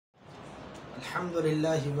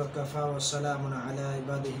अल्हम्दुलिल्लाहि वकफ़ा वस्सलामुन अला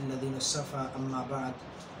इबादिहिल्लज़ीना इस्तफ़ा अम्मा बअद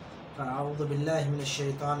फ़अऊज़ु बिल्लाहि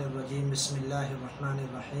मिनश्शैतानिर्रजीम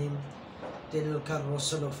बिस्मिल्लाहिर्रहमानिर्रहीम तिलकर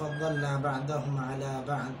rusl फ़द्दलना बअदहुम अला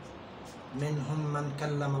बअद मिनहुम मन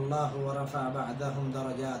कल्लमल्लाहु व रफ़अ बअदहुम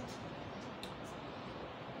दरजात।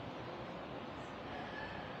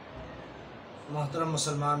 मोहतरम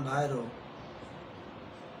मुसलमान भाइरो,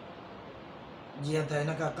 जियां त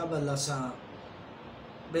हिन खां क़बल असां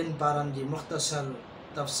ॿिनि पारनि जी मुख़्तसर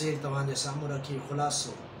तफ़सीर तव्हांजे साम्हूं रखी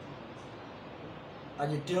ख़ुलासो।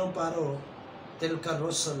 अॼु टियों पारो तिलकर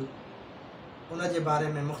rusl, उन जे बारे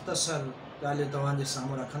में मुख़्तसर ॻाल्हियूं तव्हांजे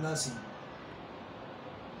साम्हूं रखंदासीं।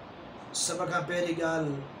 सभ खां पहिरीं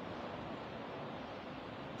ॻाल्हि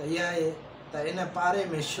त इहा आहे त इन पारे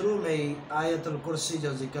में शुरू में ई आयतुल कुर्सी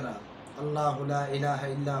जो ज़िक्र आहे। अल्लाहु ला इलाहा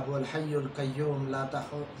इल्ला हुवल हय्युल क़य्यूम ला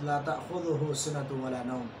तअख़ुज़ुहु सिनतुन वला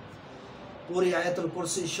नौम। पूरी आयतुल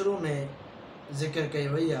कुर्सी शुरू में ज़िक्र कई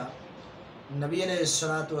वई आहे। नबी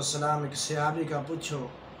अलैहिस्सलातु वस्सलाम हिकु सहाबी खां पुछो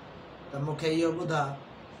त मूंखे इहो ॿुधा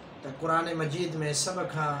त क़ुरान मजीद में सभ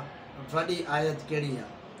खां वॾी आयत कहिड़ी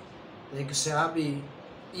आहे। त हिकु सहाबी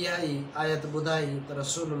इहा ई आयत ॿुधाई त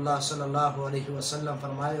रसूलुल्लाह सल्लल्लाहु अलैहि वसल्लम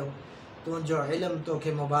फरमायो, तुंहिंजो इल्मु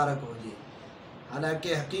तोखे मुबारक हुजे।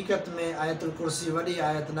 हालांकि हक़ीक़त में आयतुल कुर्सी वॾी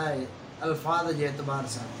आयत न आहे अल्फाज़ जे एतबार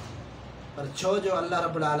सां, पर छो जो अल्लाह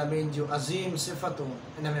रब्बुल आलमीन जूं अज़ीम सिफ़तूं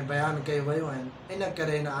इन में बयानु कयूं वयूं आहिनि, इन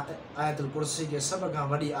करे इन आयतुल कुर्सी खे सभ खां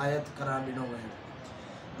वॾी आयत करार ॾिनो वियो।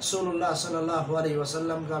 रसूलुल्लाह सल्लल्लाहु अलैहि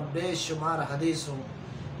वसल्लम खां बेशुमार हदीसूं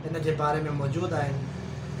इन जे बारे में मौजूदु आहिनि।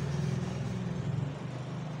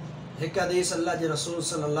 हिकु हदीस अल्लाह जे रसूल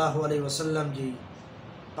सल्लल्लाहु अलैहि वसल्लम जी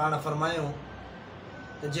पाण फरमायूं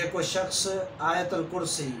त जेको शख़्स आयतुल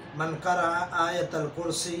कुर्सी मन करा आयतुल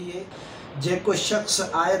कुर्सी, जेको शख़्स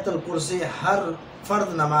आयतुल कुर्सी हर फ़र्द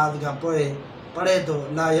नमाज खां पोइ पढ़े थो,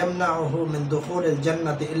 ला यमनअहु मिन दुख़ूलिल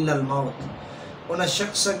जन्नति इल्लल मौत, उन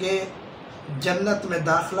शख़्स खे जन्नत में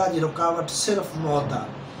दाख़िला जी रुकावट सिर्फ़ु मौत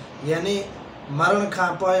आहे, यानी मरण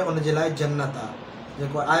खां पोइ उन जे लाइ जन्नत आहे।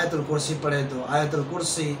 जेको आयतुल कुर्सी पढ़े थो, आयतुल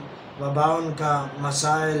कुर्सी वबाउनि खां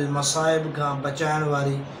मसाइल मसाइब खां बचाइण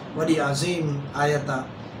वारी वॾी अज़ीम आयत आहे,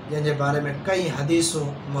 जंहिंजे बारे में कई हदीसूं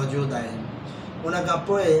मौजूदु आहिनि। उन खां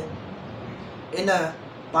पोइ इन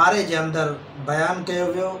पारे जे अंदरि बयानु कयो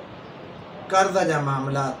वियो कर्ज़ जा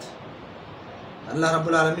मामलात। अल्लाह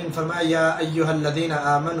रब्बुल आलमीन फरमाया, या अय्युहल्लज़ीना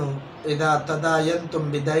आमनू इज़ा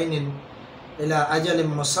तदायनतुम बिदैनिन इला अजलिन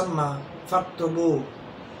मुसम्मा फ़क्तुबू,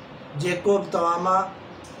 जेको बि तव्हां मां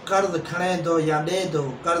कर्ज़ खणे थो या ॾिए थो,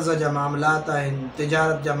 कर्ज़ जा मामलात आहिनि,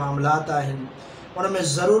 तिजारत जा मामलात आहिनि, उन में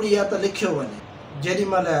ज़रूरी आहे त लिखियो वञे। जेॾी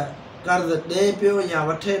महिल कर्ज़ ॾिए पियो या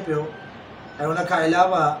वठे पियो, ऐं उन खां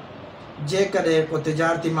अलावा जेकॾहिं को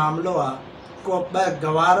तिजारती मामिलो आहे, को ॿ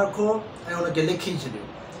गवाह रखो ऐं उनखे लिखी छॾियो।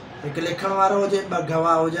 हिकु लिखण वारो हुजे, ॿ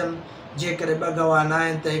गवाह हुजनि, जेकॾहिं ॿ गवाह न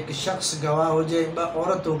आहिनि त हिकु शख़्स गवाह हुजे, ॿ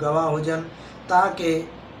औरतूं गवाह हुजनि, ताकी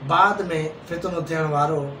बाद में फितनो थियण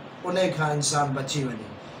वारो उन खां इंसानु बची वञे।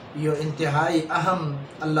 इहो इंतिहाई अहम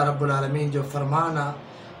अल्लाह रब्बुल आलमीन जो फ़रमान आहे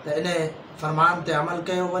त इन फ़रमान ते अमल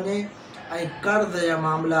कयो वञे ऐं कर्ज़ जा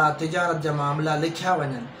मामला, तिजारत जा मामला लिखिया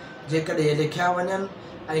वञनि। जेकॾहिं इहे लिखिया वञनि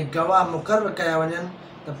ऐं गवाह मुक़ररु कया वञनि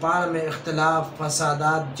त पाण में इख़्तिलाफ़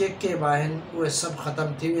फ़सादात जेके बि आहिनि उहे सभु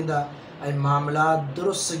ख़तमु थी वेंदा ऐं मामलात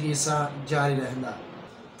दुरुस्तगी सां जारी रहंदा।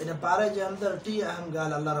 इन पारे जे अंदरि टी अहम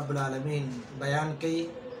ॻाल्हि अल्लाह रब्बुल आलमीन बयानु कई।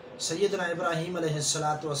 सैयदना इब्राहीम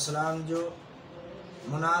अलैहिस्सलातु वस्सलाम जो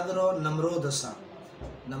मुनाज़रो नमरूद सां।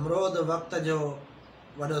 नमरूद वक़्त जो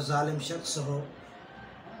वॾो ज़ालिम शख़्स हो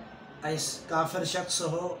ऐं काफ़िर शख़्स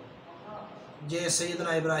हो, जे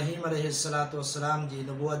सैयदना इब्राहीम अलैहिस्सलातु वस्सलाम जी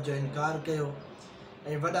नबूअत जो इनकार कयो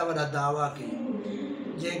ऐं वॾा वॾा दावा कया,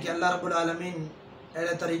 जंहिंखे अल्लाह रब्बुल आलमीन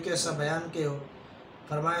अहिड़े तरीक़े सां बयानु कयो।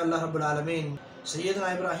 फरमायो अल्लाह रब्बुल आलमीन,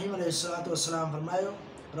 सैयदना इब्राहीम अलैहिस्सलातु वस्सलाम फरमायो,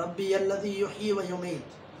 रब्बी अल्लज़ी युहयी व युमीत,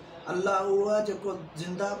 अल्लाह उहो आहे जेको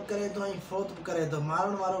ज़िंदा बि करे थो ऐं फ़ौत बि करे थो,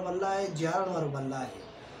 मारण वारो बि अल्लाह आहे, जियारण वारो बि अल्लाह आहे।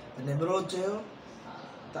 त निमरोद चयो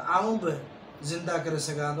त आऊं बि ज़िंदा करे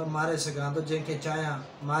सघां थो, मारे सघां थो, जंहिंखे चाहियां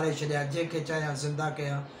मारे छॾियां, जंहिंखे चाहियां ज़िंदा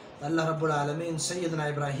कयां। त अल्लाह रब्बुल आलमीन सैयदना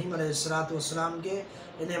इब्राहीम अलैहिस्सलातु वस्सलाम खे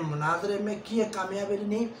इन मुनाज़रे में कीअं कामयाबी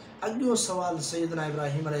ॾिनी। अॻियो सुवाल सैयदना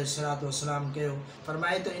इब्राहीम अलैहिस्सलातु वस्सलाम कयो,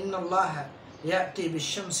 फरमाए त इन्नल्लाह याती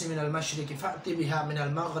बिशम्सि मिनल मशरिक़ि फ़अति बिहा मिनल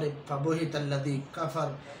मग़रिब फ़बुहितल्लज़ी कफ़र।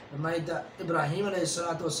 फरमाए त इब्राहीम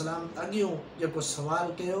अलैहिस्सलातु वस्सलाम अॻियों जेको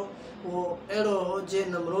सुवाल कयो उहो अहिड़ो हो जे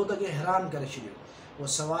नमरूद खे हैरान करे छॾियो। उहो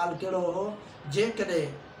सुवाल कहिड़ो हो, जेकॾहिं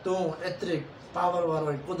तूं एतिरे पावर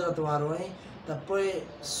वारो ऐं कुदरत वारो आहीं त पोइ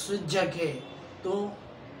सिज खे तूं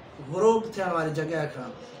ग़ुरूब थियण वारी जॻह खां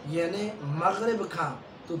यानी मग़रिब खां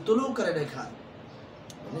तूं तुलू करे ॾेखार।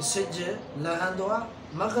 यानी सिज लहंदो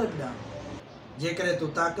आहे मग़रिब ॾांहुं, जेकॾहिं तूं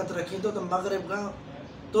ताक़त रखींदो त मग़रिब खां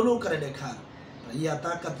तुलू करे ॾेखार। पर इहा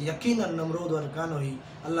ताक़त यकीनन नमरूद वटि कान हुई।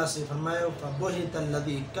 अल्लाह से फरमायो फबुहित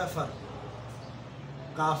अल्लज़ी कफ़र,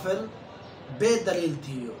 काफ़िर बेदलील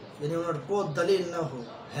थी वियो, यानी उन वटि को दलील न हो,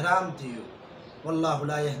 हैरान थी वियो। वल्लाहु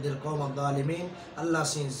ला यहदिल क़ौम ज़ालिमीन, अल्लाह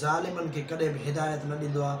से ज़ालिमनि खे कॾहिं बि हिदायत न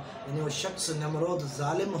ॾींदो आहे। यानी उहो शख़्स नमरूद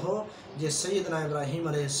ज़ालिम हो जे सैयदना इब्राहीम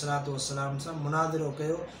अलैहिस्सलातु वस्सलाम सां मुनाज़िरो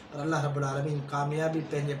कयो, पर अल्लाह रब्बुल आलमीन कामयाबी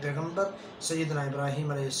पंहिंजे पैगम्बर सैयदना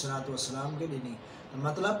इब्राहीम अलैहिस्सलातु वस्सलाम खे ॾिनी।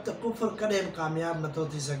 मतिलबु त कुफ़्र कॾहिं बि कामयाबु नथो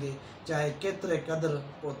थी सघे, चाहे केतिरे क़दुरु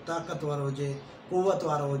को ताक़तवर हुजे, क़ुवत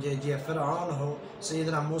वारो हुजे। जीअं फ़िरऔन हो,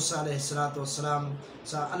 सैयदना मूसा अलैहिस्सलातु वस्सलाम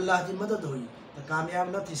सां अल्लाह जी मदद हुई त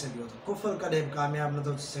कामयाबु न थी सघियो, त कुफ़्र कॾहिं बि कामयाबु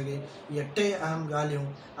नथो थी सघे। इहे टे अहम ॻाल्हियूं,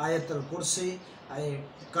 आयतुल कुर्सी ऐं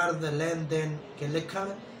कर्ज़ लेन देन खे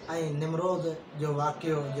लिखणु ऐं निमरोद जो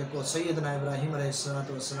वाक़ियो जेको सैयदना इब्राहीम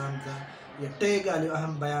अलैहिस्सलातु वस्सलाम सां, ये टे ॻाल्हियूं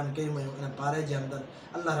अहम बयानु कयूं वयूं इन पारे जे अंदरि।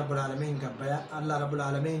 अल्लाह रब्बुल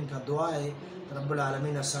आलमीन खां दुआ आहे त रब्बुल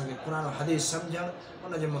आलमीन असांखे क़ुरान और हदीस सम्झणु,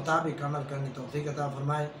 उन जे मुताबिक़ अमल करण जी तौफ़ीक़ अता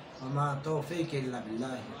फ़रमाए। वमा तौफ़ीक़ इल्ला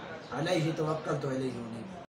बिल्लाह अलैहि तवक्कलतु व इलैहि उनीब।